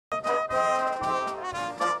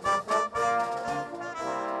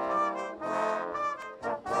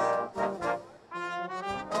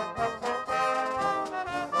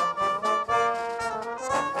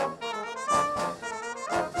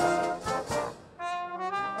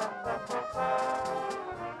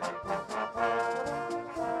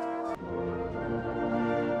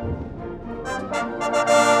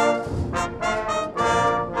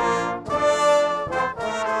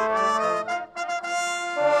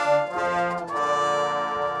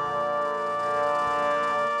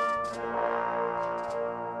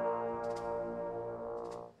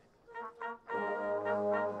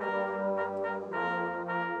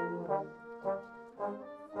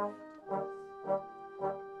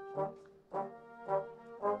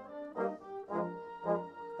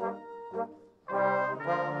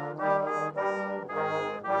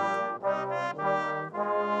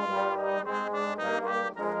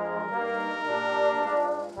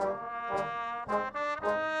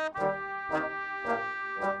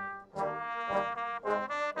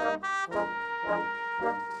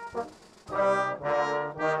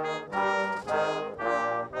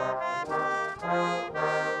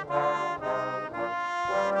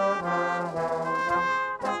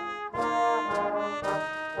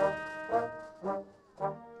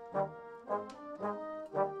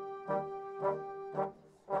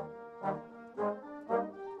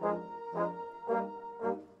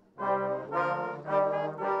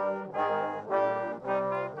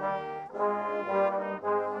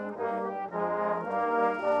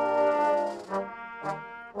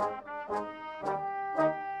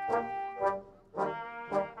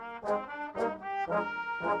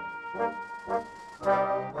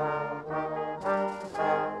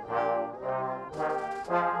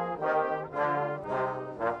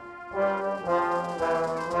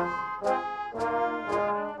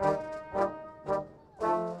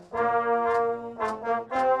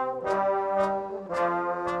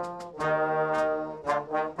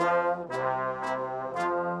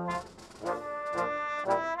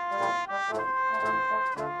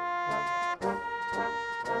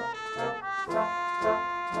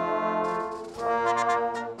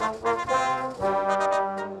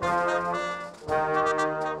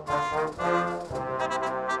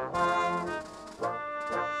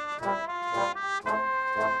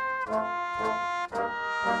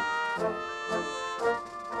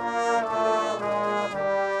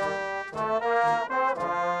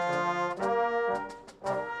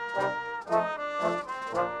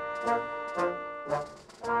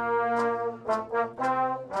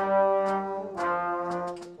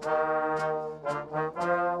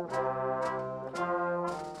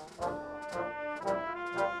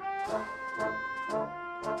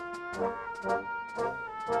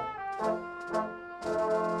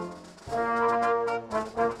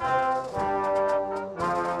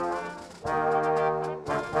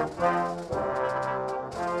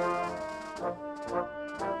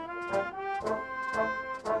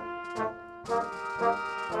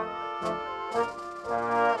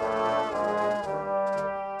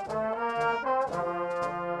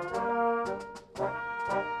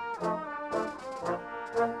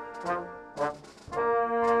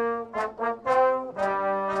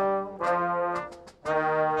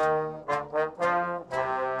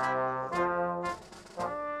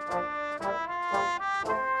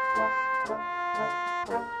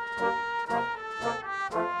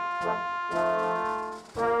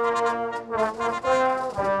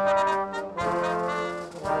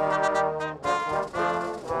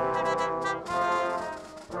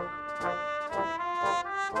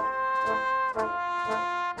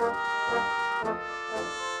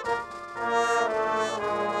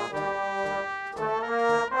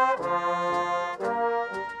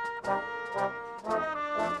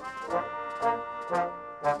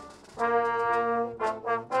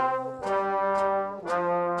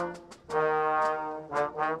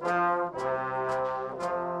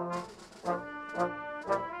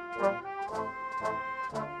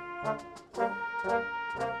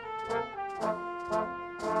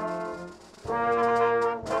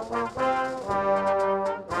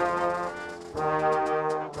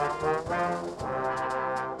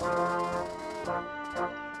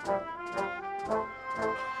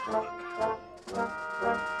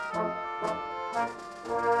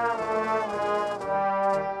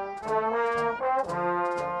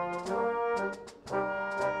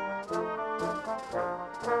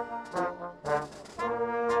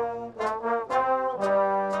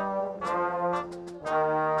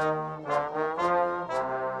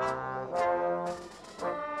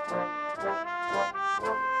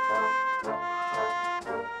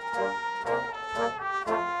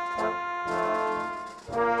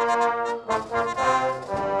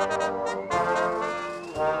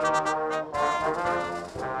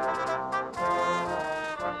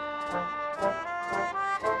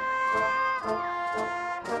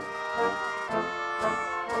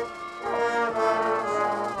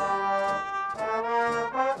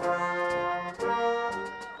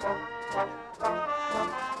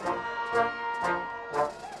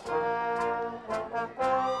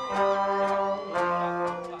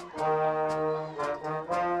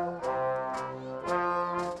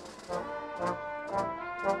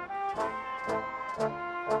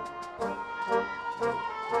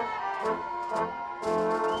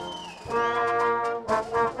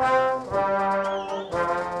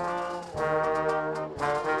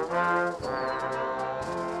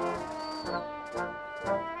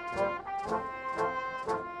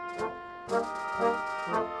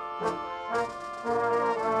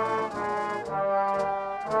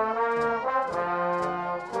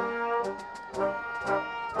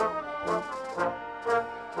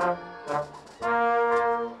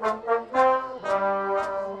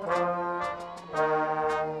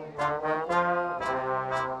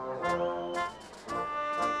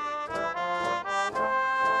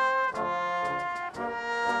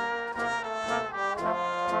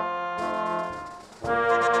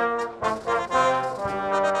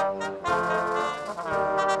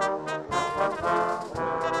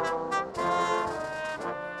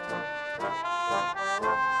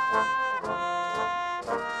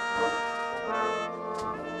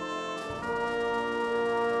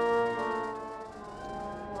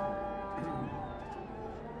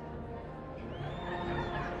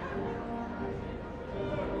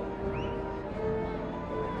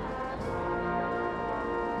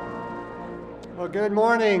Well, good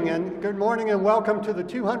morning and welcome to the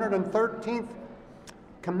 213th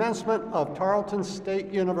Commencement of Tarleton State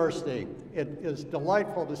University. It is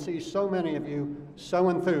delightful to see so many of you so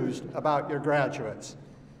enthused about your graduates.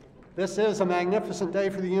 This is a magnificent day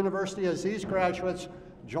for the university as these graduates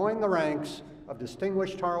join the ranks of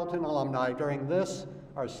distinguished Tarleton alumni during this,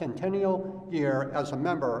 our centennial year as a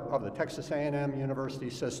member of the Texas A&M University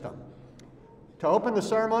system. To open the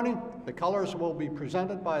ceremony, the colors will be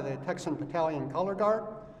presented by the Texan Battalion Color Guard.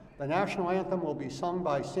 The national anthem will be sung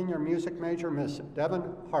by senior music major Miss Devin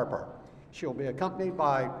Harper. She will be accompanied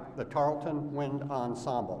by the Tarleton Wind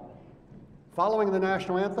Ensemble. Following the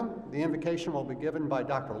national anthem, the invocation will be given by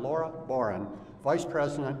Dr. Laura Boren, Vice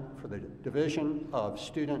President for the Division of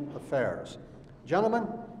Student Affairs. Gentlemen,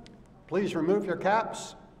 please remove your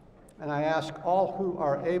caps, and I ask all who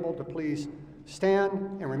are able to please stand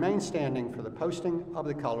and remain standing for the posting of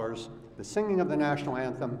the colors, the singing of the national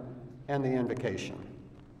anthem, and the invocation.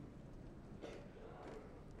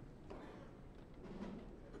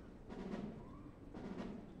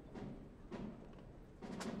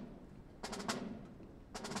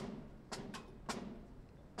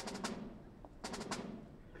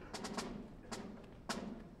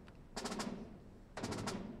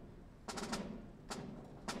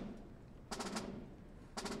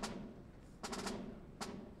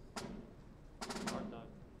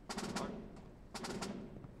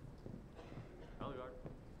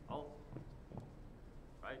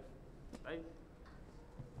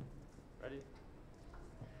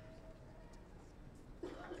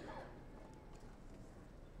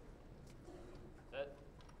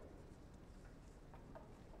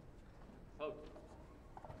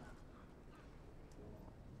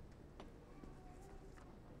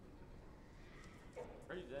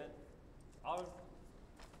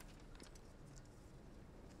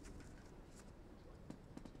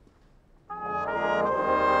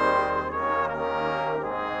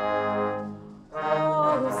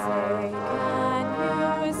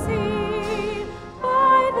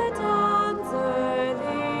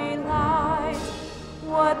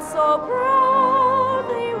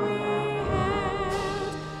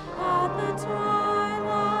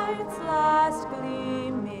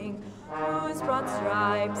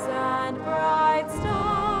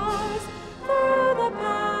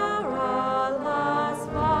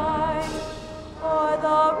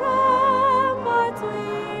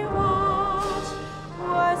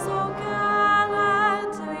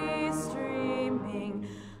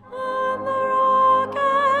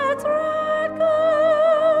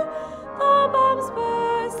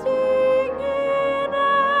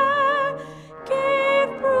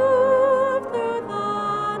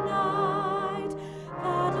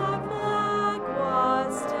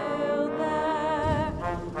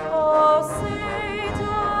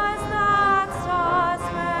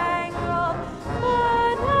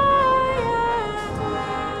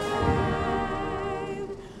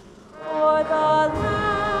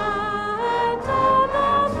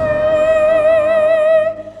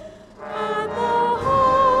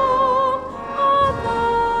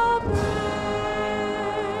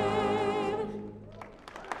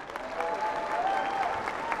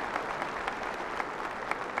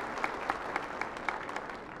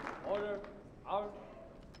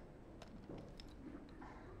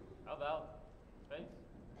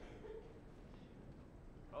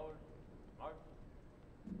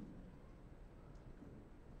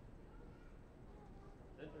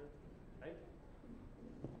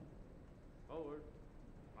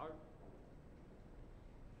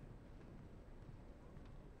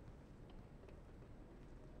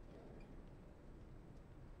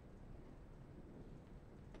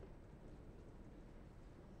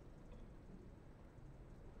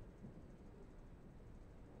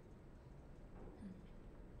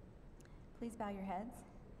 Please bow your heads.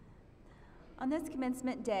 On this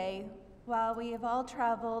commencement day, while we have all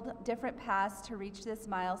traveled different paths to reach this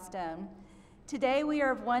milestone, today we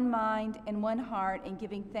are of one mind and one heart in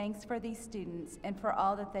giving thanks for these students and for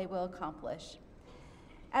all that they will accomplish.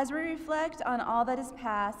 As we reflect on all that is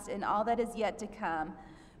past and all that is yet to come,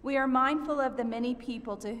 we are mindful of the many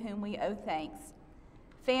people to whom we owe thanks.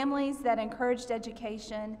 Families that encouraged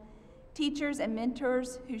education, teachers and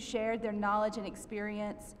mentors who shared their knowledge and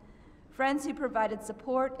experience, friends who provided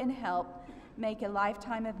support and help make a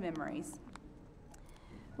lifetime of memories.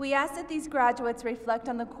 We ask that these graduates reflect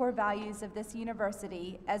on the core values of this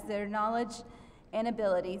university as their knowledge and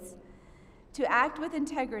abilities, to act with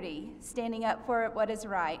integrity, standing up for what is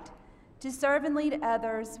right, to serve and lead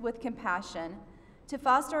others with compassion, to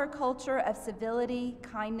foster a culture of civility,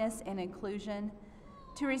 kindness, and inclusion,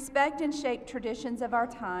 to respect and shape traditions of our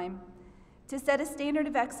time, to set a standard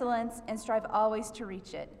of excellence and strive always to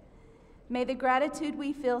reach it. May the gratitude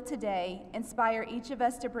we feel today inspire each of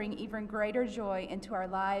us to bring even greater joy into our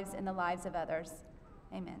lives and the lives of others.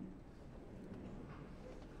 Amen.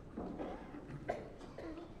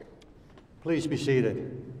 Please be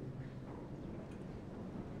seated.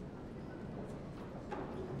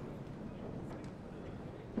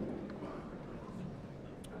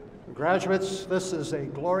 Graduates, this is a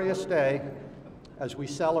glorious day as we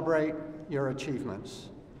celebrate your achievements.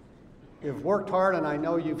 You've worked hard, and I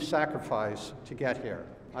know you've sacrificed to get here.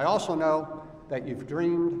 I also know that you've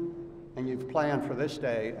dreamed and you've planned for this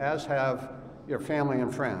day, as have your family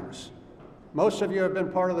and friends. Most of you have been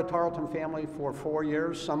part of the Tarleton family for 4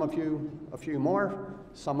 years, some of you a few more,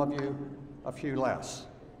 some of you a few less.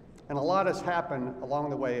 And a lot has happened along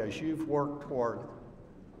the way as you've worked toward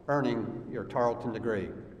earning your Tarleton degree.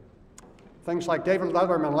 Things like David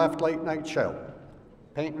Letterman left Late Night Show,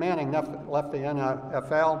 Peyton Manning left the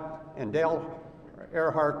NFL, and Dale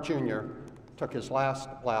Earnhardt Jr. took his last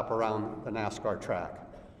lap around the NASCAR track.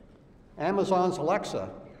 Amazon's Alexa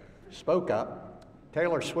spoke up.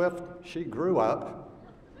 Taylor Swift, she grew up.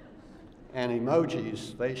 And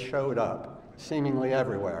emojis, they showed up, seemingly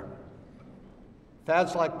everywhere.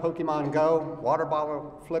 Fads like Pokemon Go, water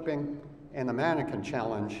bottle flipping, and the mannequin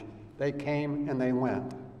challenge, they came and they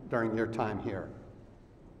went during your time here.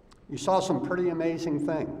 You saw some pretty amazing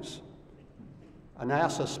things. A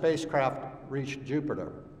NASA spacecraft reached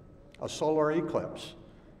Jupiter, a solar eclipse,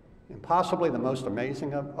 and possibly the most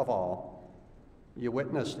amazing of all, you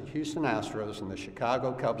witnessed the Houston Astros and the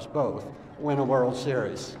Chicago Cubs both win a World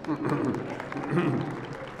Series.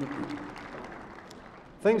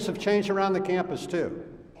 Things have changed around the campus too.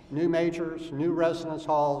 New majors, new residence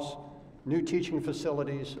halls, new teaching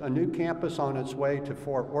facilities, a new campus on its way to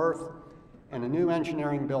Fort Worth, and a new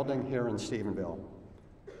engineering building here in Stephenville.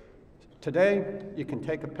 Today, you can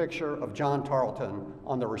take a picture of John Tarleton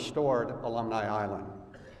on the restored Alumni Island,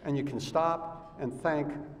 and you can stop and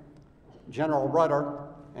thank General Rudder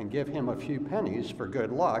and give him a few pennies for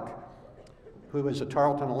good luck, who is a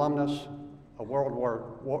Tarleton alumnus, a World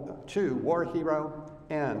War II war hero,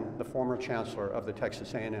 and the former chancellor of the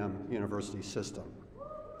Texas A&M University system.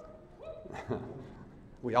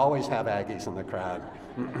 We always have Aggies in the crowd.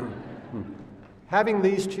 Having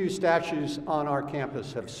these two statues on our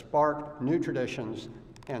campus have sparked new traditions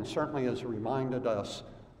and certainly has reminded us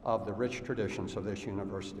of the rich traditions of this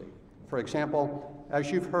university. For example,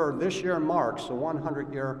 as you've heard, this year marks the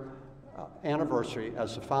 100-year anniversary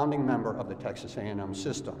as the founding member of the Texas A&M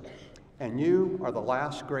system. And you are the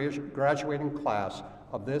last graduating class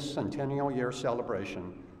of this centennial year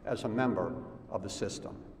celebration as a member of the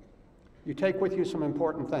system. You take with you some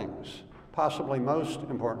important things. Possibly most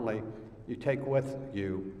importantly, you take with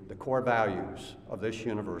you the core values of this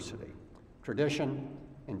university: tradition,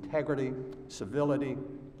 integrity, civility,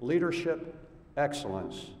 leadership,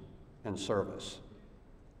 excellence, and service.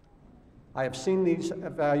 I have seen these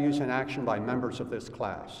values in action by members of this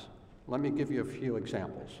class. Let me give you a few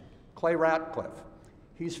examples. Clay Ratcliffe,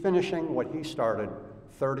 he's finishing what he started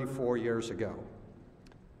 34 years ago.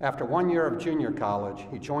 After 1 year of junior college,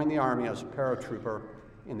 he joined the Army as a paratrooper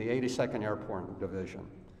in the 82nd Airborne Division.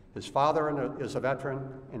 His father is a veteran,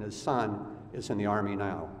 and his son is in the Army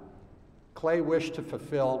now. Clay wished to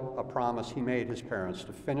fulfill a promise he made his parents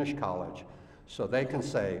to finish college so they can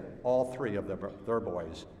say all three of their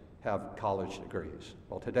boys have college degrees.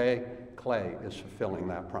 Well, today, Clay is fulfilling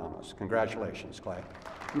that promise. Congratulations, Clay.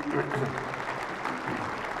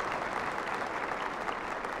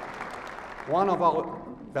 Juana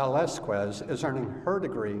Velasquez is earning her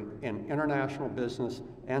degree in international business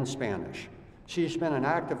and Spanish. She's been an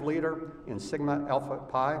active leader in Sigma Alpha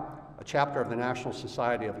Pi, a chapter of the National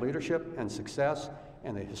Society of Leadership and Success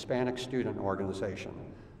and the Hispanic Student Organization.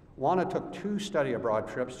 Juana took 2 study abroad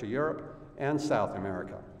trips to Europe and South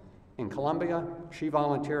America. In Colombia, she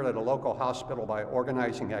volunteered at a local hospital by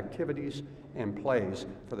organizing activities and plays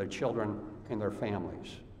for their children and their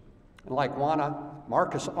families. And like Juana,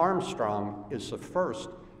 Marcus Armstrong is the first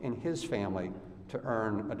in his family to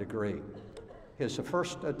earn a degree. His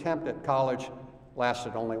first attempt at college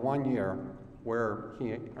lasted only 1 year, where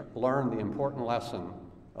he learned the important lesson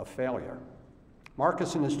of failure.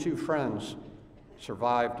 Marcus and his 2 friends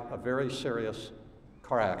survived a very serious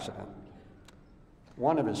car accident.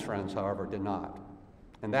 One of his friends, however, did not,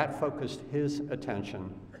 and that focused his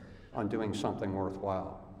attention on doing something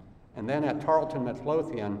worthwhile. And then at Tarleton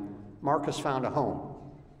Midlothian, Marcus found a home.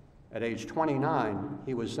 At age 29,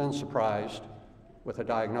 he was then surprised with a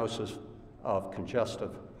diagnosis of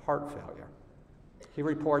congestive heart failure. He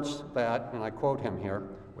reports that, and I quote him here,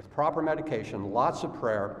 with proper medication, lots of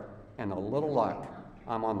prayer, and a little luck,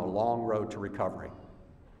 I'm on the long road to recovery.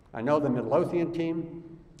 I know the Midlothian team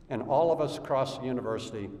and all of us across the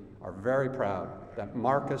university are very proud that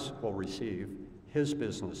Marcus will receive his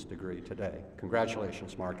business degree today.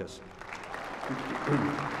 Congratulations, Marcus.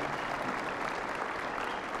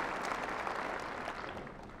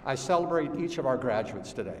 I celebrate each of our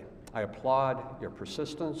graduates today. I applaud your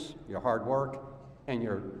persistence, your hard work, and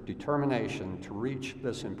your determination to reach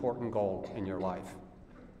this important goal in your life.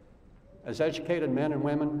 As educated men and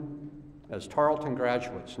women, as Tarleton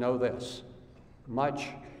graduates, know this: much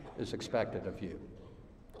is expected of you.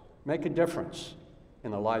 Make a difference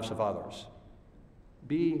in the lives of others.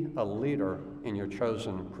 Be a leader in your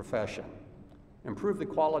chosen profession. Improve the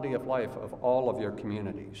quality of life of all of your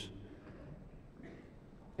communities.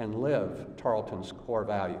 And live Tarleton's core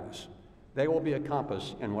values. They will be a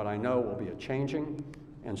compass in what I know will be a changing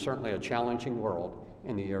and certainly a challenging world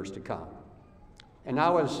in the years to come. And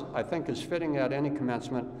now, as I think is fitting at any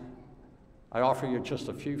commencement, I offer you just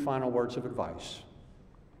a few final words of advice.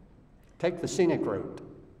 Take the scenic route.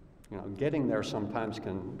 You know, getting there sometimes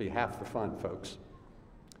can be half the fun, folks.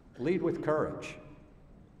 Lead with courage.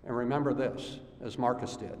 And remember this, as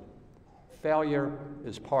Marcus did: failure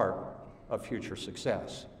is part of future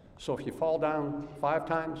success. So if you fall down 5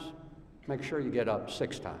 times, make sure you get up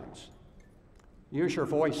 6 times. Use your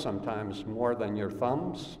voice sometimes more than your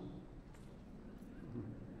thumbs.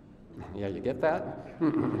 Yeah, you get that?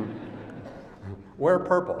 Wear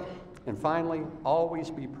purple. And finally, always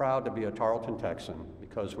be proud to be a Tarleton Texan,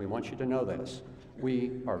 because we want you to know this: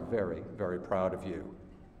 we are very, very proud of you.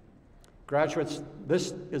 Graduates,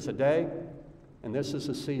 this is a day and this is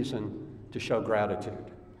a season to show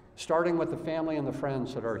gratitude, starting with the family and the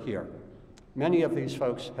friends that are here. Many of these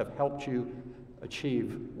folks have helped you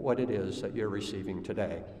achieve what it is that you're receiving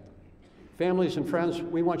today. Families and friends,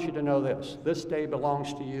 we want you to know this: this day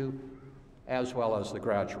belongs to you as well as the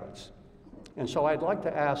graduates. And so I'd like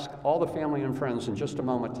to ask all the family and friends in just a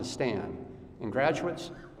moment to stand. And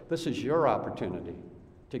graduates, this is your opportunity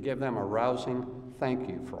to give them a rousing thank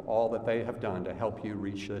you for all that they have done to help you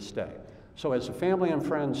reach this day. So as the family and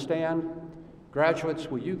friends stand, graduates,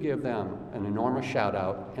 will you give them an enormous shout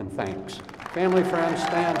out and thanks? Family, friends,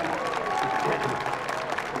 stand.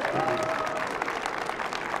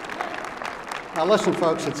 Now listen,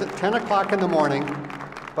 folks, it's at 10 o'clock in the morning,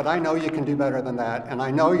 but I know you can do better than that, and I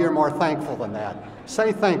know you're more thankful than that.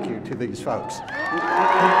 Say thank you to these folks.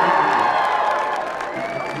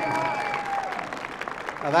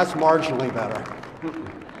 Now that's marginally better.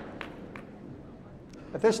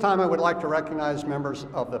 At this time, I would like to recognize members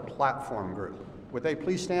of the platform group. Would they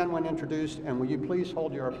please stand when introduced, and will you please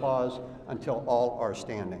hold your applause until all are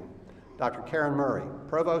standing? Dr. Karen Murray,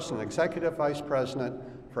 Provost and Executive Vice President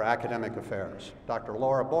for Academic Affairs. Dr.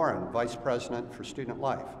 Laura Boren, Vice President for Student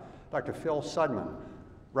Life. Dr. Phil Sudman,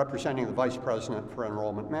 representing the Vice President for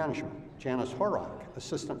Enrollment Management. Janice Horrock,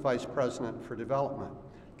 Assistant Vice President for Development.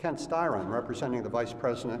 Kent Styron, representing the Vice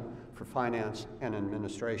President for Finance and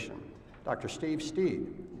Administration. Dr. Steve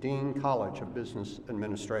Steed, Dean, College of Business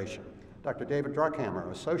Administration. Dr. David Druckhammer,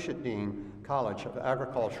 Associate Dean, College of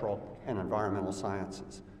Agricultural and Environmental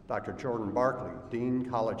Sciences. Dr. Jordan Barkley, Dean,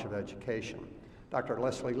 College of Education. Dr.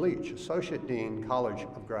 Leslie Leach, Associate Dean, College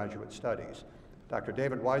of Graduate Studies. Dr.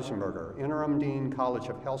 David Weisenberger, Interim Dean, College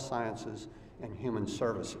of Health Sciences and Human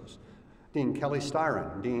Services. Dean Kelly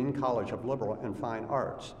Styron, Dean, College of Liberal and Fine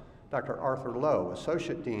Arts. Dr. Arthur Lowe,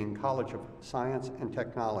 Associate Dean, College of Science and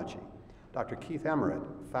Technology. Dr. Keith Emmerich,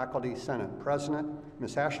 Faculty Senate President.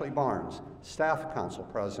 Ms. Ashley Barnes, Staff Council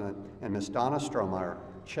President, and Ms. Donna Strohmeyer,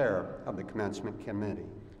 Chair of the Commencement Committee.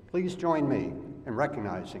 Please join me in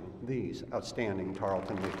recognizing these outstanding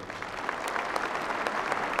Tarleton leaders.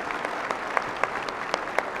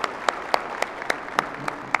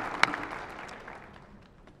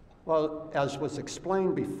 Well, as was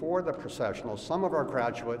explained before the processional, some of our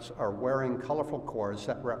graduates are wearing colorful cords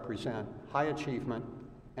that represent high achievement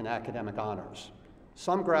and academic honors.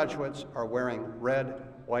 Some graduates are wearing red,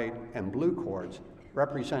 white, and blue cords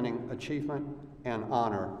representing achievement and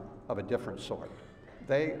honor of a different sort.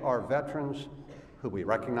 They are veterans who we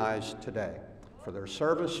recognize today for their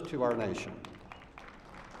service to our nation.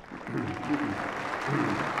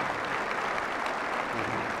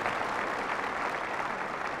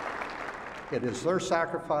 It is their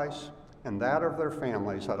sacrifice and that of their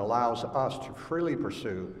families that allows us to freely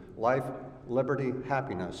pursue life, liberty,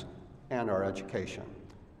 happiness, and our education.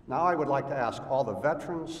 Now I would like to ask all the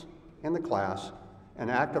veterans in the class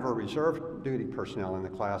and active or reserve duty personnel in the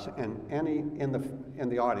class and any in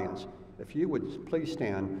the audience, if you would please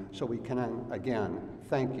stand so we can again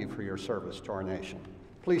thank you for your service to our nation.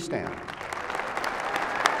 Please stand.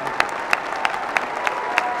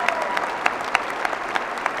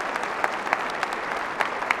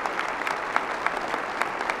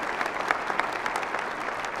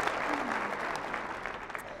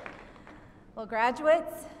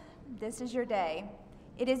 Graduates, this is your day.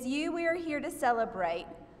 It is you we are here to celebrate.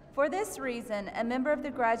 For this reason, a member of the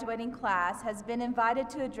graduating class has been invited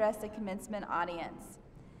to address the commencement audience.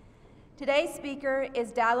 Today's speaker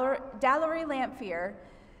is Dallory Lamphere,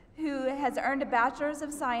 who has earned a Bachelor's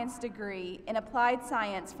of Science degree in Applied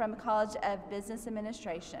Science from the College of Business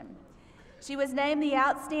Administration. She was named the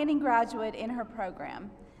outstanding graduate in her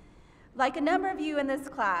program. Like a number of you in this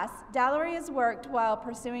class, Dallory has worked while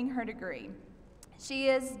pursuing her degree. She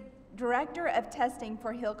is Director of Testing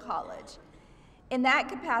for Hill College. In that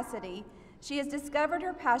capacity, she has discovered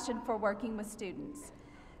her passion for working with students.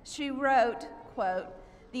 She wrote, quote,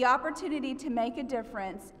 "The opportunity to make a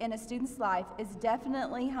difference in a student's life is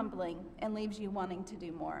definitely humbling and leaves you wanting to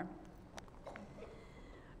do more."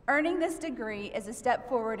 Earning this degree is a step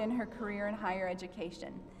forward in her career in higher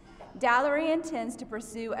education. Dallory intends to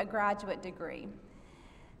pursue a graduate degree.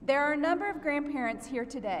 There are a number of grandparents here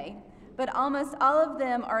today, but almost all of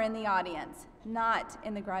them are in the audience, not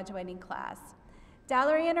in the graduating class.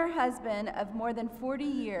 Dallory and her husband of more than 40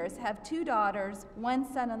 years have 2 daughters, 1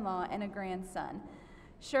 son-in-law, and a grandson.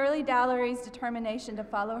 Surely Dallory's determination to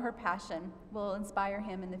follow her passion will inspire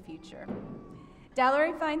him in the future.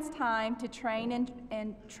 Dallory finds time to train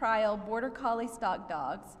and trial Border Collie stock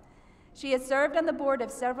dogs. She has served on the board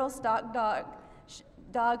of several stock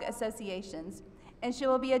dog associations, and she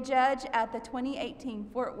will be a judge at the 2018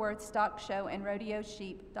 Fort Worth Stock Show and Rodeo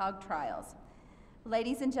Sheep Dog Trials.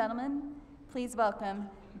 Ladies and gentlemen, please welcome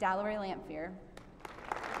Dallory Lamphere.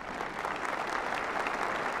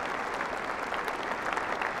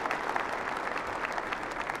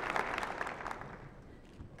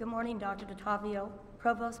 Good morning, Dr. DeTavio,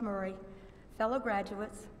 Provost Murray, fellow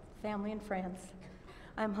graduates, family, and friends.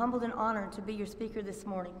 I'm humbled and honored to be your speaker this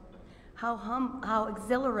morning. How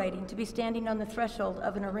exhilarating to be standing on the threshold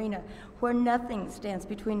of an arena where nothing stands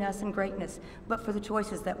between us and greatness but for the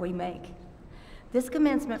choices that we make. This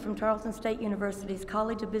commencement from Tarleton State University's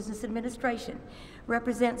College of Business Administration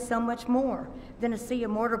represents so much more than a sea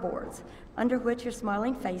of mortarboards under which are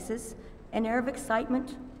smiling faces, an air of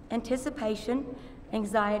excitement, anticipation,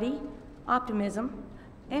 anxiety, optimism,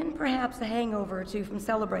 and perhaps a hangover or two from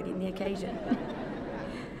celebrating the occasion.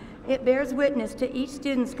 It bears witness to each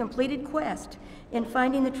student's completed quest in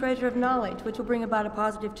finding the treasure of knowledge which will bring about a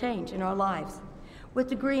positive change in our lives. With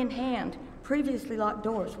degree in hand, previously locked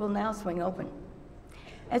doors will now swing open.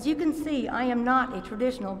 As you can see, I am not a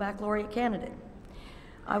traditional baccalaureate candidate.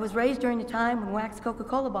 I was raised during the time when wax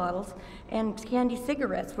Coca-Cola bottles and candy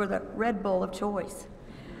cigarettes were the Red Bull of choice.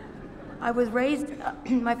 I was raised,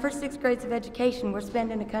 my first 6 grades of education were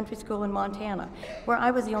spent in a country school in Montana, where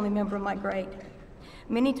I was the only member of my grade.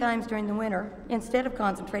 Many times during the winter, instead of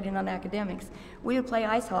concentrating on academics, we would play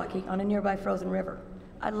ice hockey on a nearby frozen river.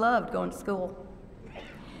 I loved going to school.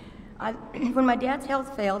 When my dad's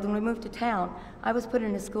health failed and we moved to town, I was put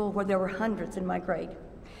in a school where there were hundreds in my grade.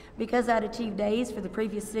 Because I'd achieved A's for the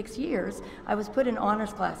previous 6 years, I was put in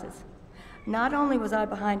honors classes. Not only was I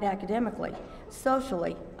behind academically,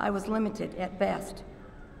 socially, I was limited at best.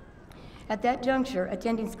 At that juncture,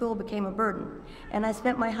 attending school became a burden, and I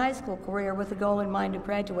spent my high school career with the goal in mind of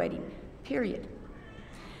graduating, period.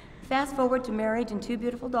 Fast forward to marriage and 2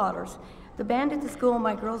 beautiful daughters, the band at the school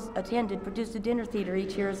my girls attended produced a dinner theater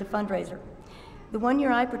each year as a fundraiser. The one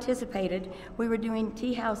year I participated, we were doing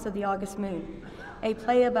Tea House of the August Moon, a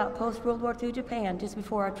play about post-World War II Japan just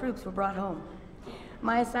before our troops were brought home.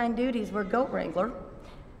 My assigned duties were goat wrangler,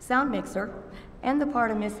 sound mixer, and the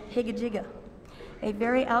part of Miss Higga-Jigga, a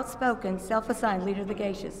very outspoken, self-assigned leader of the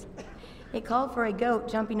geishas. It called for a goat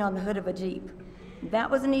jumping on the hood of a Jeep.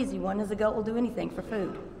 That was an easy one, as a goat will do anything for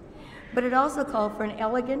food. But it also called for an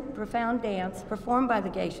elegant, profound dance performed by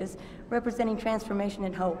the geishas, representing transformation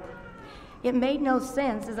and hope. It made no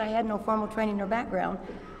sense, as I had no formal training or background,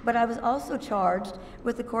 but I was also charged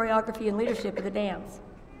with the choreography and leadership of the dance.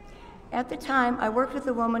 At the time, I worked with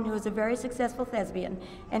a woman who was a very successful thespian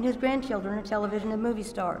and whose grandchildren are television and movie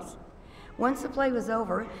stars. Once the play was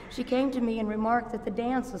over, she came to me and remarked that the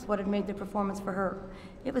dance was what had made the performance for her.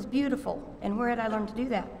 It was beautiful, and where had I learned to do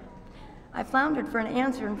that? I floundered for an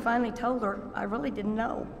answer and finally told her I really didn't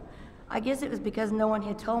know. I guess it was because no one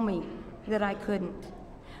had told me that I couldn't.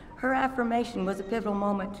 Her affirmation was a pivotal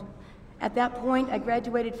moment. At that point, I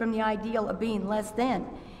graduated from the ideal of being less than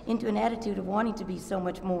into an attitude of wanting to be so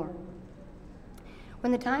much more.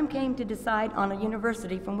 When the time came to decide on a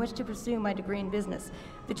university from which to pursue my degree in business,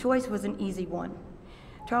 the choice was an easy one.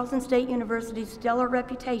 Tarleton State University's stellar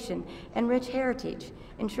reputation and rich heritage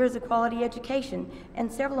ensures a quality education,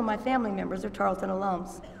 and several of my family members are Tarleton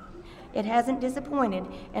alums. It hasn't disappointed,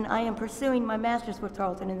 and I am pursuing my master's with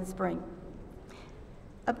Tarleton in the spring.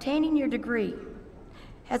 Obtaining your degree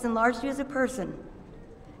has enlarged you as a person,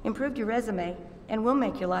 improved your resume, and will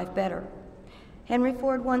make your life better. Henry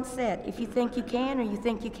Ford once said, if you think you can or you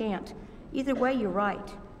think you can't, either way you're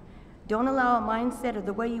right. Don't allow a mindset of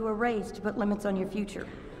the way you were raised to put limits on your future.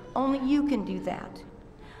 Only you can do that.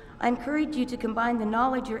 I encourage you to combine the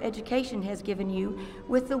knowledge your education has given you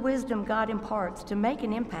with the wisdom God imparts to make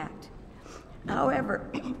an impact.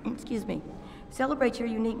 However, excuse me, celebrate your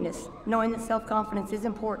uniqueness, knowing that self-confidence is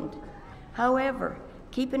important. However,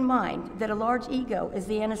 keep in mind that a large ego is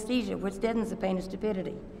the anesthesia which deadens the pain of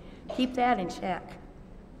stupidity. Keep that in check.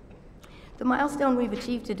 The milestone we've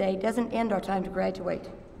achieved today doesn't end our time to graduate.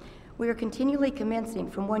 We are continually commencing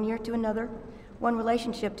from one year to another, one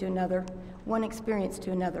relationship to another, one experience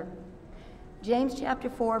to another. James chapter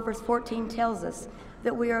 4, verse 14 tells us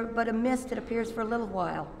that we are but a mist that appears for a little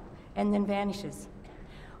while and then vanishes.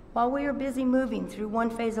 While we are busy moving through one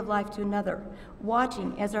phase of life to another,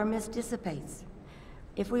 watching as our mist dissipates,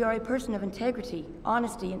 if we are a person of integrity,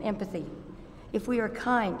 honesty, and empathy, if we are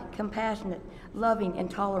kind, compassionate, loving, and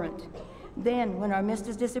tolerant, then when our mist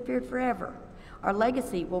has disappeared forever, our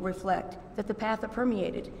legacy will reflect that the path that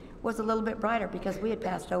permeated was a little bit brighter because we had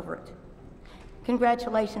passed over it.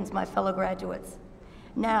 Congratulations, my fellow graduates.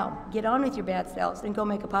 Now, get on with your bad selves and go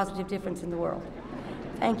make a positive difference in the world.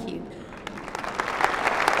 Thank you.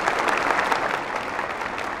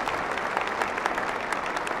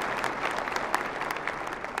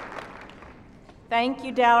 Thank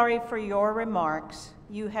you, Dallery, for your remarks.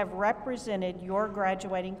 You have represented your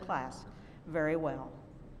graduating class very well.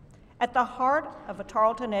 At the heart of a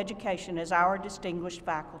Tarleton education is our distinguished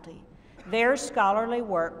faculty. Their scholarly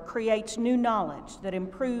work creates new knowledge that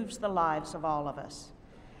improves the lives of all of us.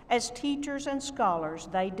 As teachers and scholars,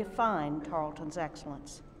 they define Tarleton's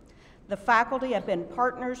excellence. The faculty have been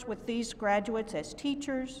partners with these graduates as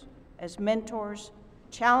teachers, as mentors,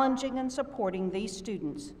 challenging and supporting these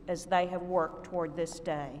students as they have worked toward this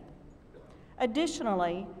day.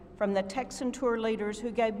 Additionally, from the Texan tour leaders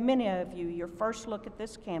who gave many of you your first look at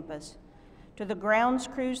this campus, to the grounds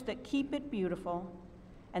crews that keep it beautiful,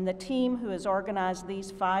 and the team who has organized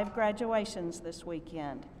these 5 graduations this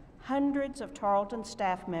weekend, hundreds of Tarleton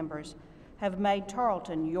staff members have made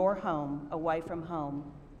Tarleton your home away from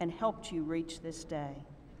home and helped you reach this day.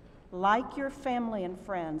 Like your family and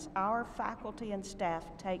friends, our faculty and staff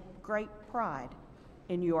take great pride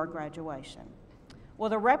in your graduation. Will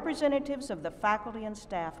the representatives of the faculty and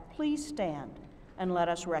staff please stand and let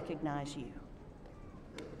us recognize you.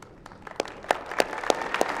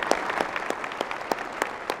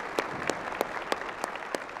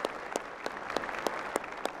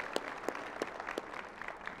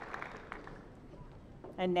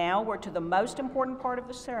 And now we're to the most important part of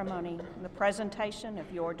the ceremony, the presentation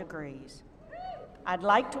of your degrees. I'd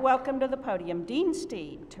like to welcome to the podium Dean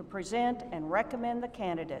Steed to present and recommend the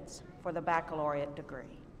candidates for the baccalaureate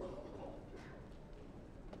degree.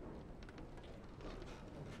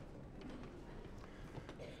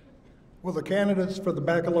 Will the candidates for the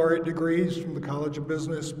baccalaureate degrees from the College of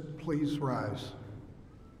Business please rise?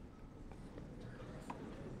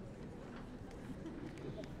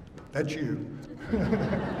 That's you.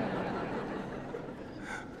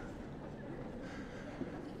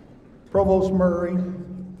 Provost Murray,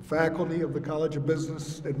 the faculty of the College of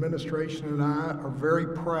Business Administration, and I are very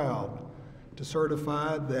proud to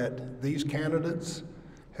certify that these candidates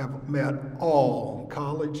have met all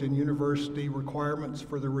college and university requirements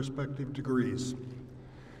for their respective degrees.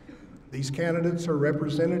 These candidates are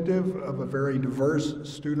representative of a very diverse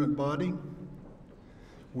student body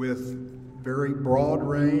with very broad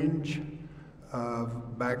range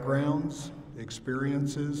of backgrounds,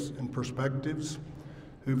 experiences, and perspectives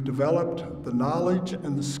who've developed the knowledge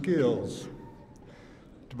and the skills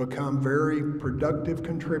to become very productive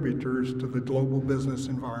contributors to the global business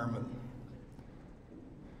environment.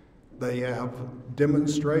 They have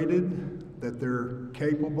demonstrated that they're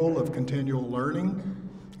capable of continual learning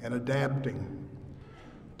and adapting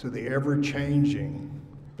to the ever-changing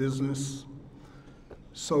business,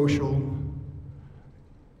 social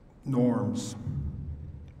norms.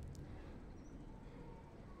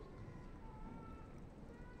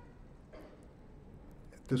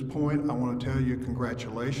 At this point, I want to tell you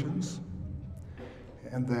congratulations,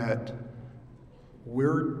 and that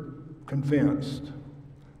we're convinced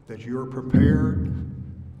that you're prepared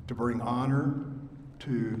to bring honor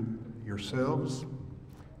to yourselves,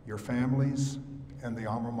 your families, and the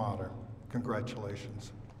alma mater.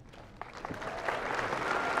 Congratulations.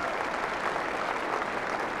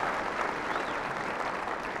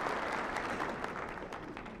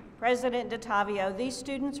 President DeTavio, these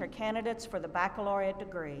students are candidates for the baccalaureate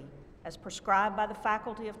degree. as prescribed by the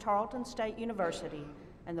faculty of Tarleton State University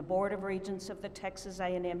and the Board of Regents of the Texas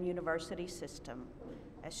A&M University system.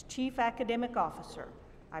 As Chief Academic Officer,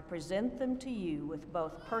 I present them to you with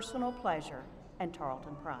both personal pleasure and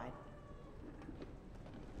Tarleton pride.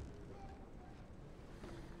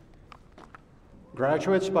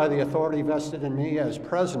 Graduates, by the authority vested in me as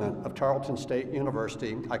president of Tarleton State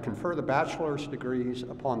University, I confer the bachelor's degrees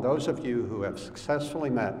upon those of you who have successfully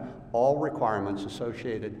met all requirements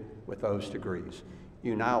associated with those degrees.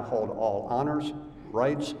 You now hold all honors,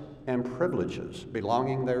 rights, and privileges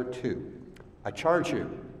belonging thereto. I charge you,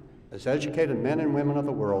 as educated men and women of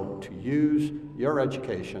the world, to use your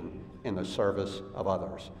education in the service of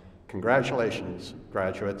others. Congratulations,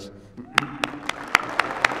 graduates.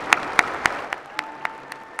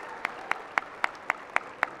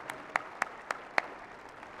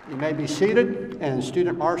 You may be seated, and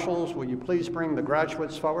student marshals, will you please bring the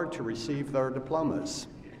graduates forward to receive their diplomas?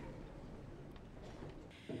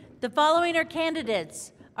 The following are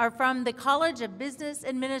candidates are from the College of Business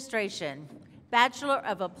Administration, Bachelor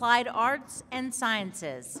of Applied Arts and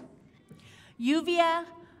Sciences. Yuvia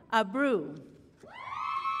Abreu.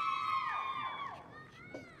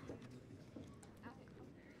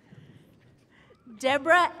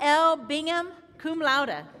 Deborah L. Bingham, cum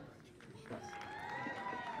laude.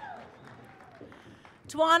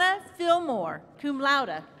 Twana Fillmore, cum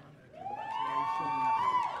laude.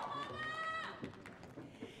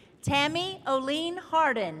 Tammy Oline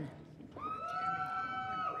Harden.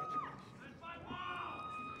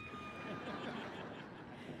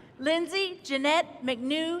 Lindsay Jeanette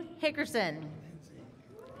McNew Hickerson.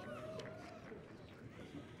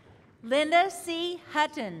 Linda C.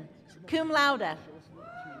 Hutton, cum laude.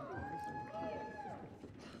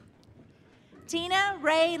 Tina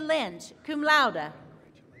Ray Lynch, cum laude.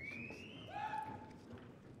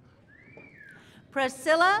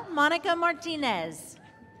 Priscilla Monica Martinez.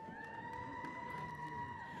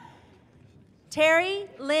 Terry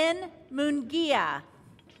Lynn Mungia.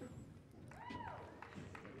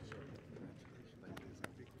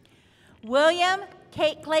 William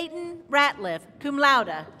Kate Clayton Ratliff, cum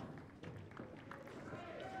laude.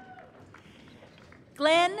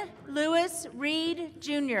 Glenn Lewis Reed,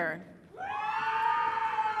 Jr.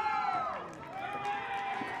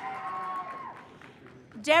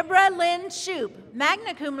 Deborah Lynn Shoup,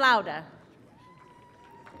 magna cum laude.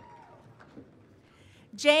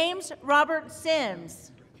 James Robert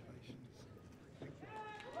Sims.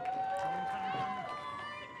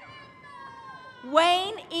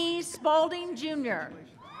 Wayne E. Spalding, Jr.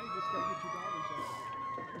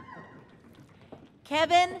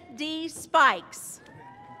 Kevin D. Spikes.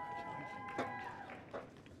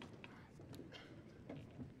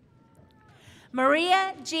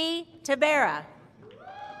 Maria G. Tabera.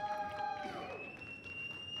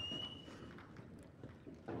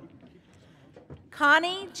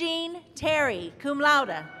 Connie Jean Terry, cum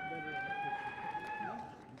laude.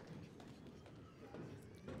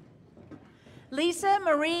 Lisa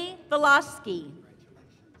Marie Velosky.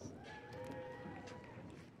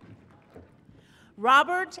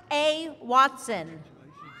 Robert A. Watson.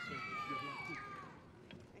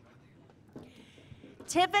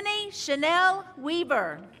 Tiffany Chanel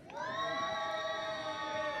Weaver.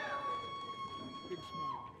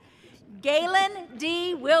 Galen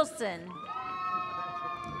D. Wilson.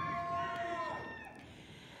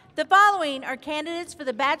 The following are candidates for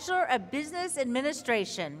the Bachelor of Business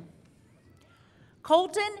Administration.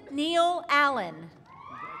 Colton Neal Allen.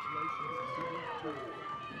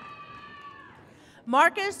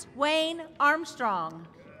 Marcus Wayne Armstrong.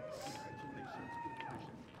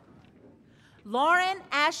 Lauren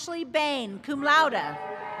Ashley Bain, cum laude.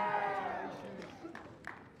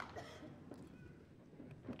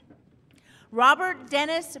 Robert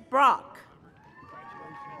Dennis Brock.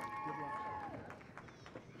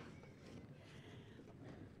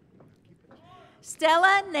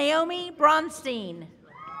 Stella Naomi Bronstein.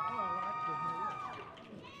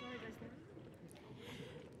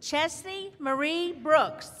 Chesney Marie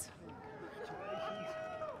Brooks.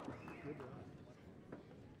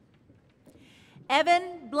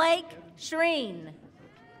 Evan Blake Shreen.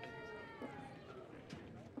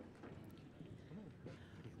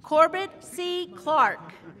 Corbett C.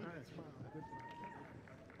 Clark.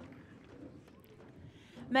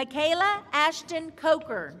 Michaela Ashton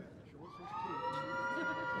Coker.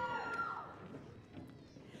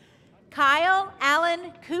 Kyle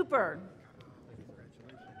Allen Cooper.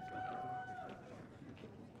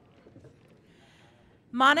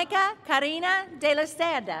 Monica Karina de la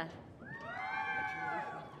Cerda.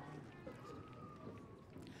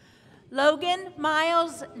 Logan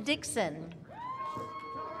Miles Dixon.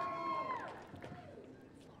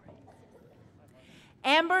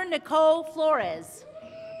 Amber Nicole Flores.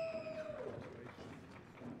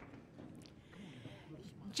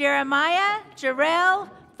 Jeremiah Jarrell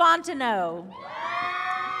Fontenot.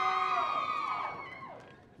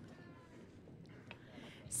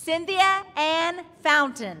 Cynthia Ann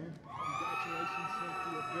Fountain. Congratulations,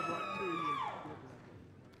 Cynthia. Good luck to you.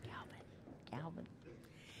 Galvin.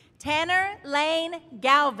 Tanner Lane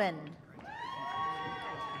Galvin.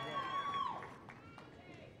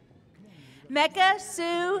 Mecca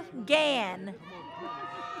Sue Gann.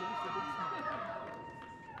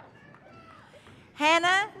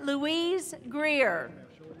 Hannah Louise Greer.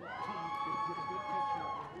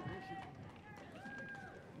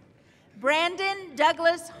 Brandon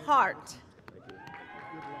Douglas Hart.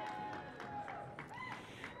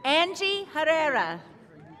 Angie Herrera.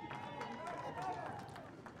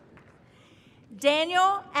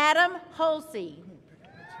 Daniel Adam Holsey.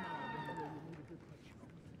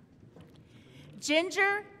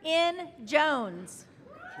 Ginger N. Jones.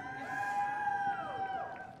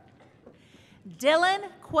 Dylan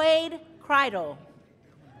Quaid Kreidel.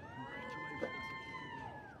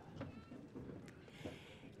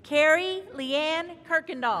 Carrie Leanne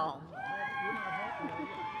Kirkendall.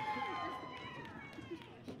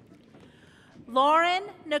 Lauren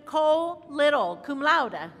Nicole Little, cum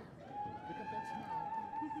laude.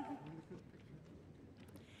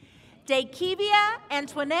 Dakivia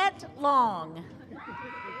Antoinette Long.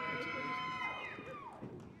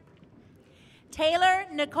 Taylor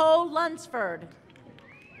Nicole Lunsford.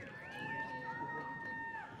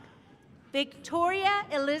 Victoria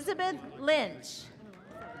Elizabeth Lynch.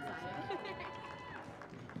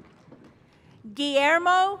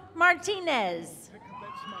 Guillermo Martinez.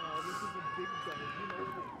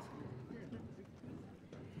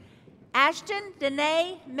 Ashton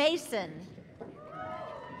Danae Mason.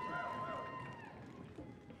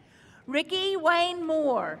 Ricky Wayne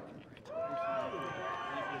Moore.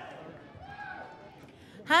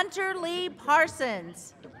 Hunter Lee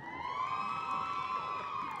Parsons.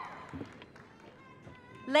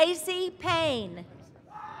 Lacey Payne.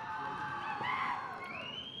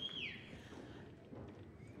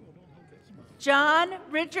 John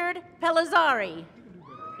Richard Pellizzari.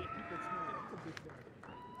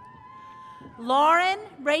 Lauren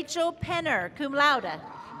Rachel Penner, cum laude.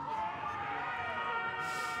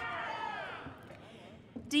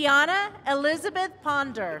 Deanna Elizabeth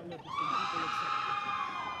Ponder.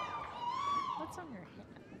 What's on your hand?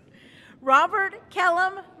 Robert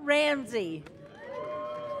Kellum Ramsey.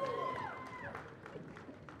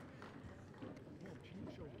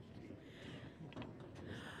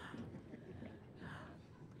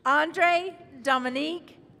 Andre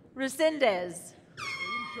Dominique Resendez.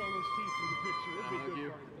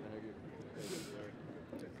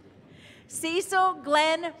 Cecil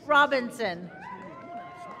Glenn Robinson.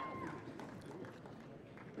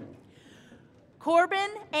 Corbin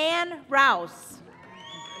Ann Rouse.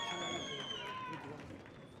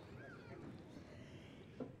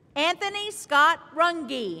 Anthony Scott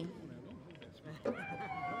Runge.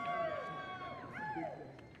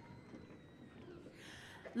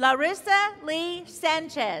 Larissa Lee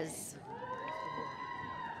Sanchez.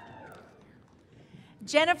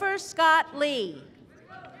 Jennifer Scott Lee.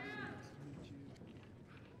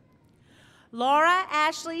 Laura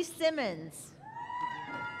Ashley Simmons.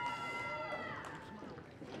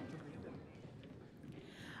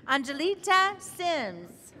 Angelita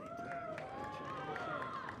Sims.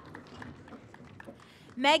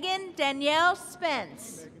 Megan Danielle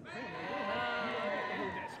Spence.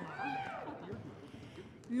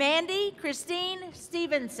 Mandy Christine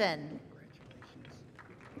Stevenson.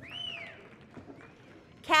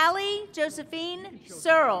 Callie Josephine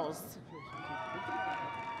Searles.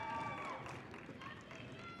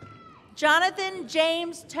 Jonathan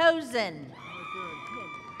James Tozen.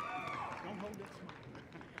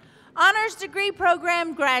 Honors Degree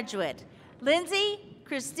Program graduate, Lindsay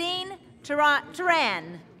Christine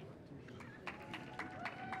Turan.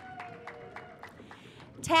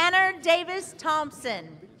 Tanner Davis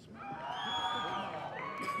Thompson.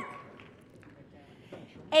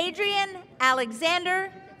 Adrian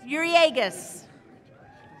Alexander Uriegas.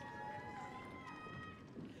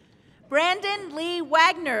 Brandon Lee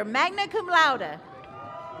Wagner, magna cum laude.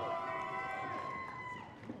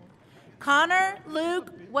 Connor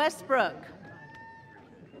Luke Westbrook.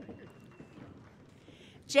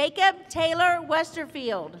 Jacob Taylor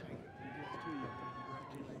Westerfield.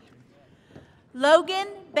 Logan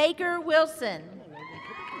Baker Wilson.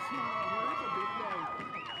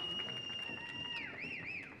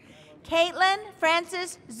 Caitlin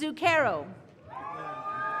Francis Zucchero.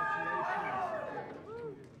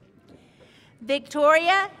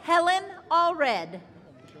 Victoria Helen Allred.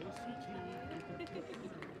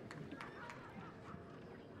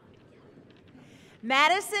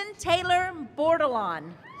 Madison Taylor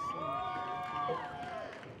Bordelon.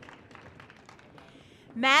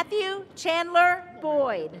 Matthew Chandler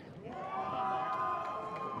Boyd.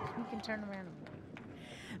 You can turn around.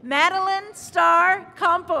 Madeline Starr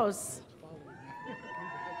Campos.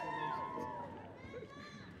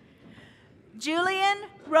 Julian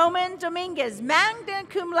Roman Dominguez, magna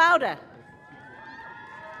cum laude.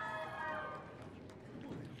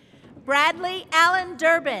 Bradley Allen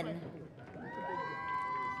Durbin.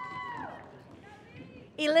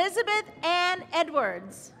 Elizabeth Ann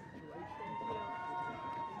Edwards.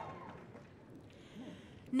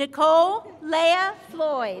 Nicole Leah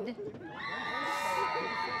Floyd.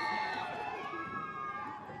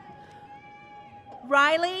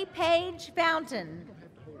 Riley Page Fountain.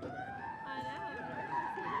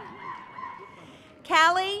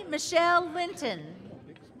 Callie Michelle Linton.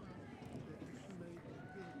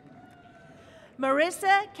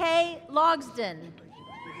 Marissa K. Logsden.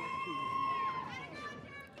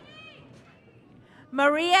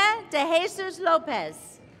 Maria de Jesus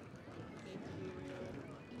Lopez.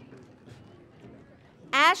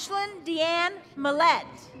 Ashlyn Deanne Millette.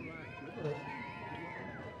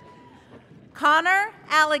 Connor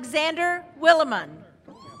Alexander Williman.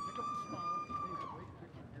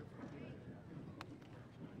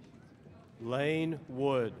 Lane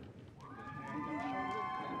Wood.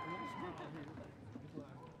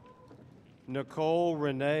 Nicole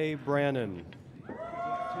Renee Brannon.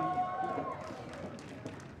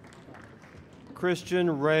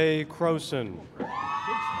 Christian Ray Croson.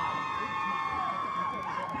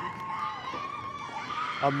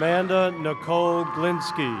 Amanda Nicole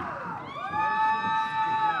Glinsky.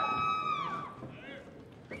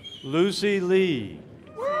 Lucy Lee.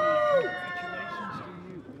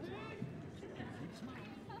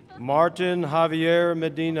 Martin Javier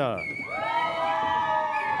Medina.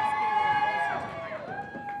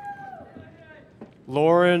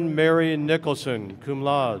 Lauren Mary Nicholson, cum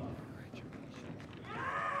laude.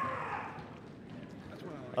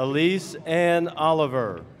 Elise Ann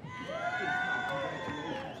Oliver.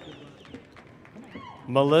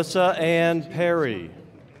 Melissa Ann Perry.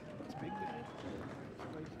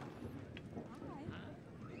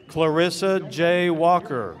 Clarissa J.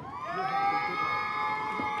 Walker.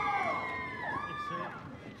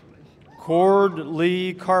 Cord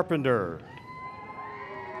Lee Carpenter.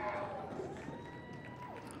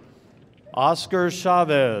 Oscar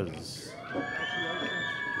Chavez.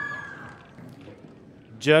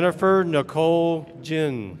 Jennifer Nicole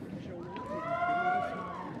Jin.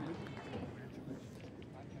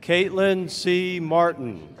 Caitlin C.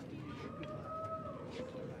 Martin.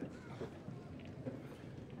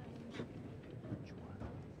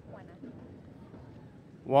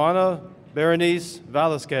 Juana Berenice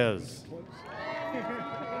Velasquez.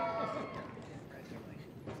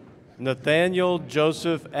 Nathaniel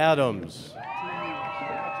Joseph Adams.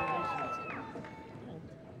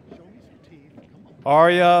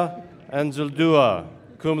 Arya Anzaldua,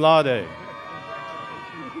 cum laude.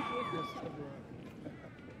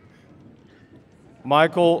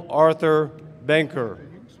 Michael Arthur Banker.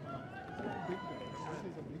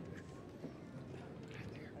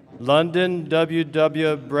 London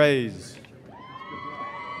W.W. Braze.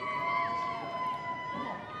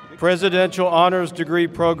 Presidential Honors Degree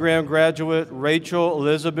Program graduate Rachel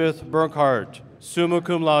Elizabeth Burkhart, summa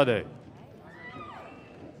cum laude.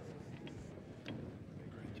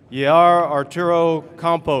 Yar Arturo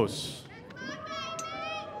Campos.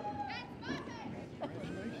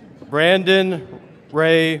 Brandon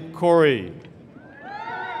Ray Corey.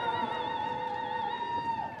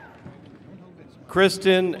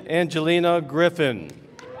 Kristen Angelina Griffin.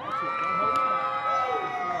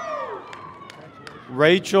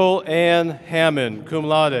 Rachel Ann Hammond, cum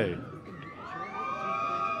laude.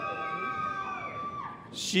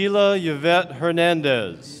 Sheila Yvette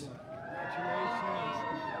Hernandez.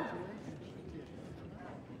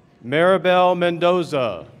 Maribel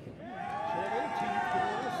Mendoza.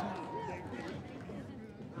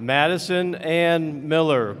 Madison Ann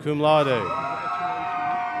Miller, cum laude.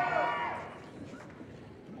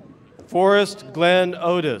 Forrest Glenn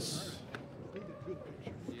Otis.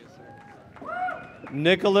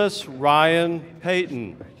 Nicholas Ryan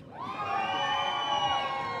Payton.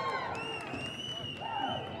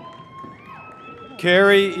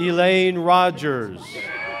 Carrie Elaine Rogers.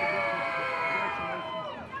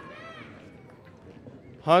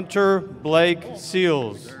 Hunter Blake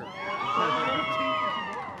Seals.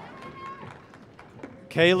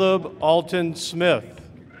 Caleb Alton Smith.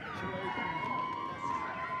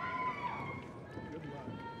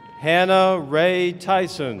 Hannah Ray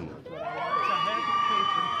Tyson.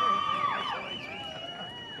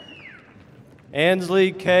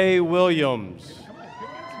 Ansley K. Williams.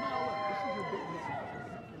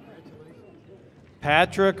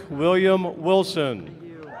 Patrick William Wilson.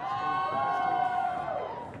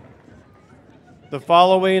 The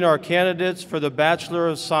following are candidates for the Bachelor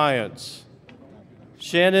of Science: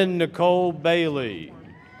 Shannon Nicole Bailey,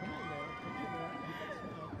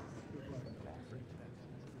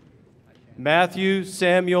 Matthew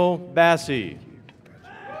Samuel Bassey,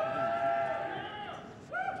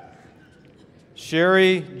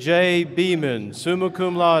 Sherry J. Beeman, summa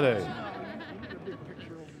cum laude,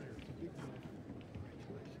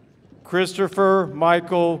 Christopher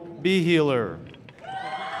Michael Beheeler,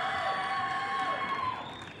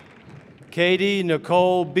 Katie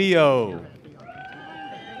Nicole Bio,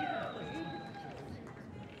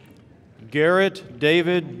 Garrett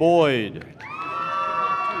David Boyd,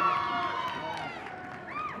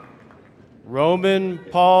 Roman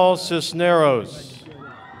Paul Cisneros,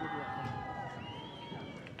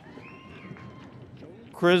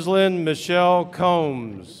 Crislin Michelle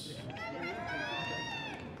Combs,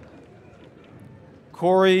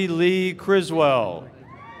 Corey Lee Criswell,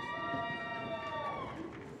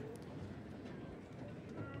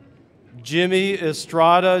 Jimmy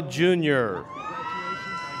Estrada Jr.,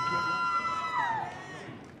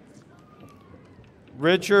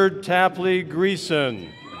 Richard Tapley Greason,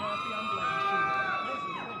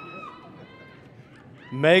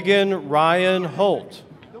 Megan Ryan Holt,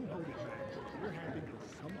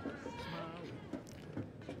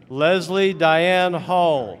 Leslie Diane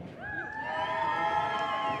Hall,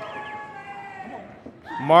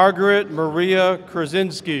 Margaret Maria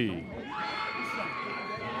Krasinski,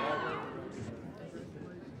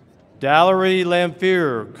 Dallery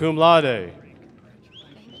Lamphere, cum laude,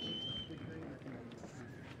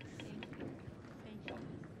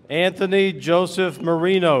 Anthony Joseph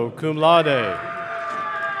Marino, cum laude,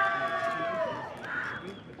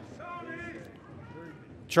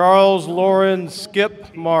 Charles Lauren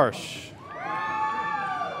Skip Marsh,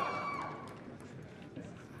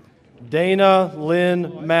 Dana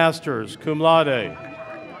Lynn Masters, cum laude,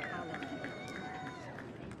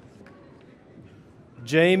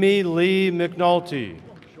 Jamie Lee McNulty,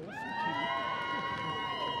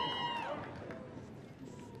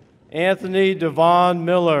 Anthony Devon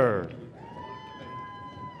Miller,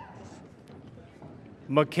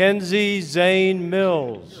 Mackenzie Zane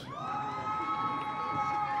Mills,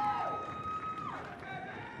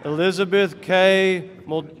 Elizabeth K.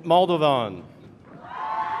 Moldovan,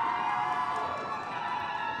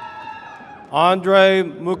 Andre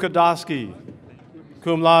Mukadowski,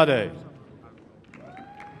 cum laude,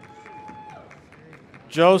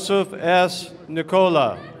 Joseph S.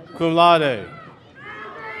 Nicola, cum laude,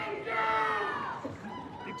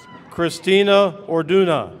 Christina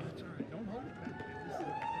Orduna,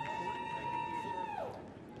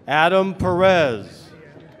 Adam Perez,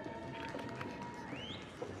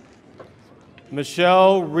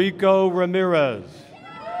 Michelle Rico Ramirez,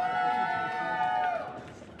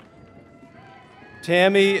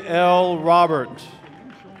 Tammy L. Robert,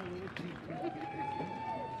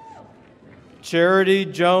 Charity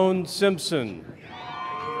Joan Simpson,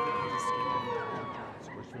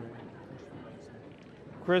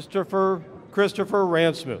 Christopher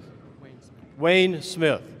Ransmith, Wayne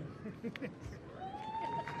Smith,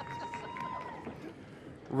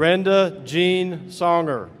 Renda Jean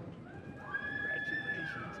Songer,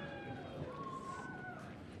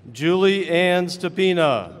 Julie Ann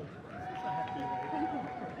Stepina,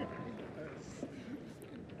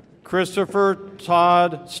 Christopher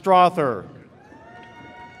Todd Strother,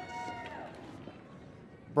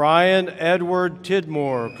 Brian Edward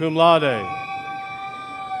Tidmore, cum laude,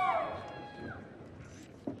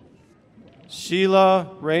 Sheila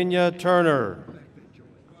Raina Turner,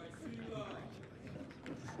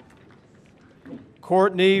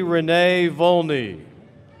 Courtney Renee Volney,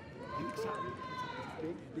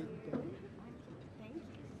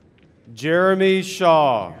 Jeremy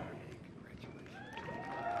Shaw,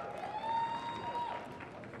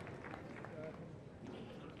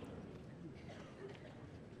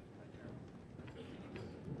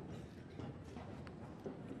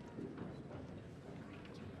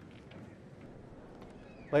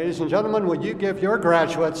 Ladies and gentlemen, would you give your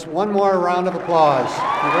graduates one more round of applause?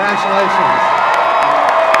 Congratulations.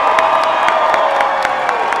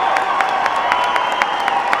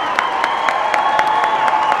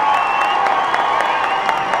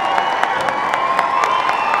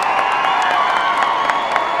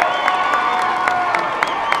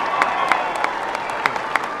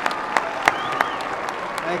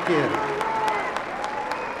 Thank you.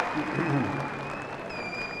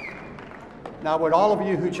 Now, would all of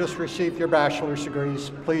you who just received your bachelor's degrees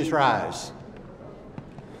please rise?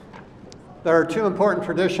 There are two important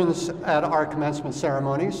traditions at our commencement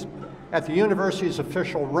ceremonies. At the university's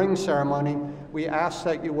official ring ceremony, we ask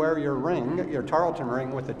that you wear your ring, your Tarleton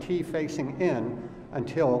ring, with the T facing in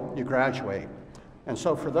until you graduate. And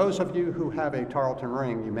so for those of you who have a Tarleton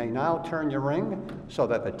ring, you may now turn your ring so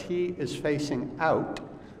that the T is facing out,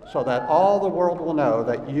 so that all the world will know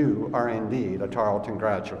that you are indeed a Tarleton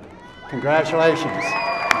graduate. Congratulations.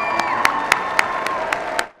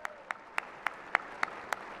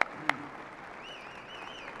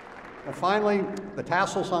 And finally, the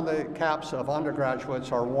tassels on the caps of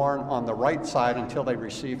undergraduates are worn on the right side until they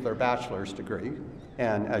receive their bachelor's degree.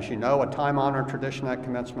 And as you know, a time-honored tradition at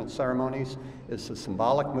commencement ceremonies is the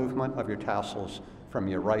symbolic movement of your tassels from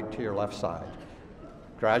your right to your left side.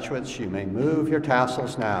 Graduates, you may move your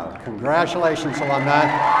tassels now. Congratulations,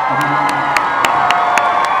 alumni.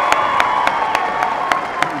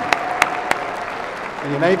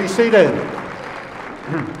 And you may be seated.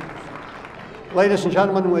 Ladies and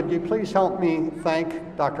gentlemen, would you please help me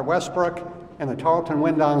thank Dr. Westbrook and the Tarleton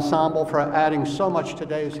Wind Ensemble for adding so much to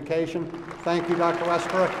today's occasion. Thank you, Dr.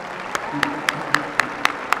 Westbrook.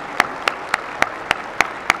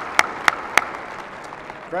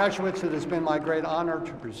 Graduates, it has been my great honor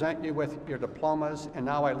to present you with your diplomas, and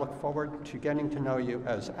now I look forward to getting to know you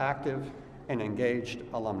as active and engaged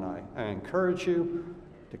alumni. I encourage you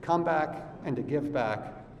to come back and to give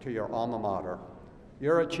back to your alma mater.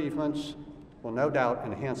 Your achievements will no doubt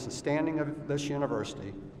enhance the standing of this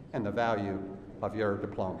university and the value of your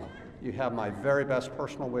diploma. You have my very best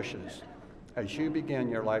personal wishes as you begin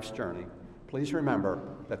your life's journey. Please remember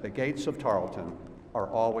that the gates of Tarleton are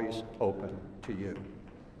always open to you.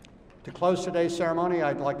 To close today's ceremony,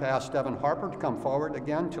 I'd like to ask Devin Harper to come forward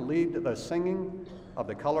again to lead the singing of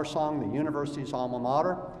the color song, the university's alma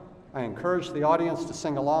mater. I encourage the audience to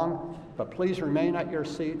sing along, but please remain at your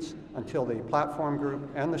seats until the platform group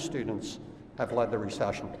and the students have led the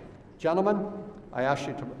recession. Gentlemen, I ask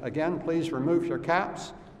you to, again, please remove your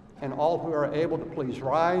caps, and all who are able to please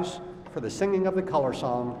rise for the singing of the color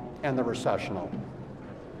song and the recessional.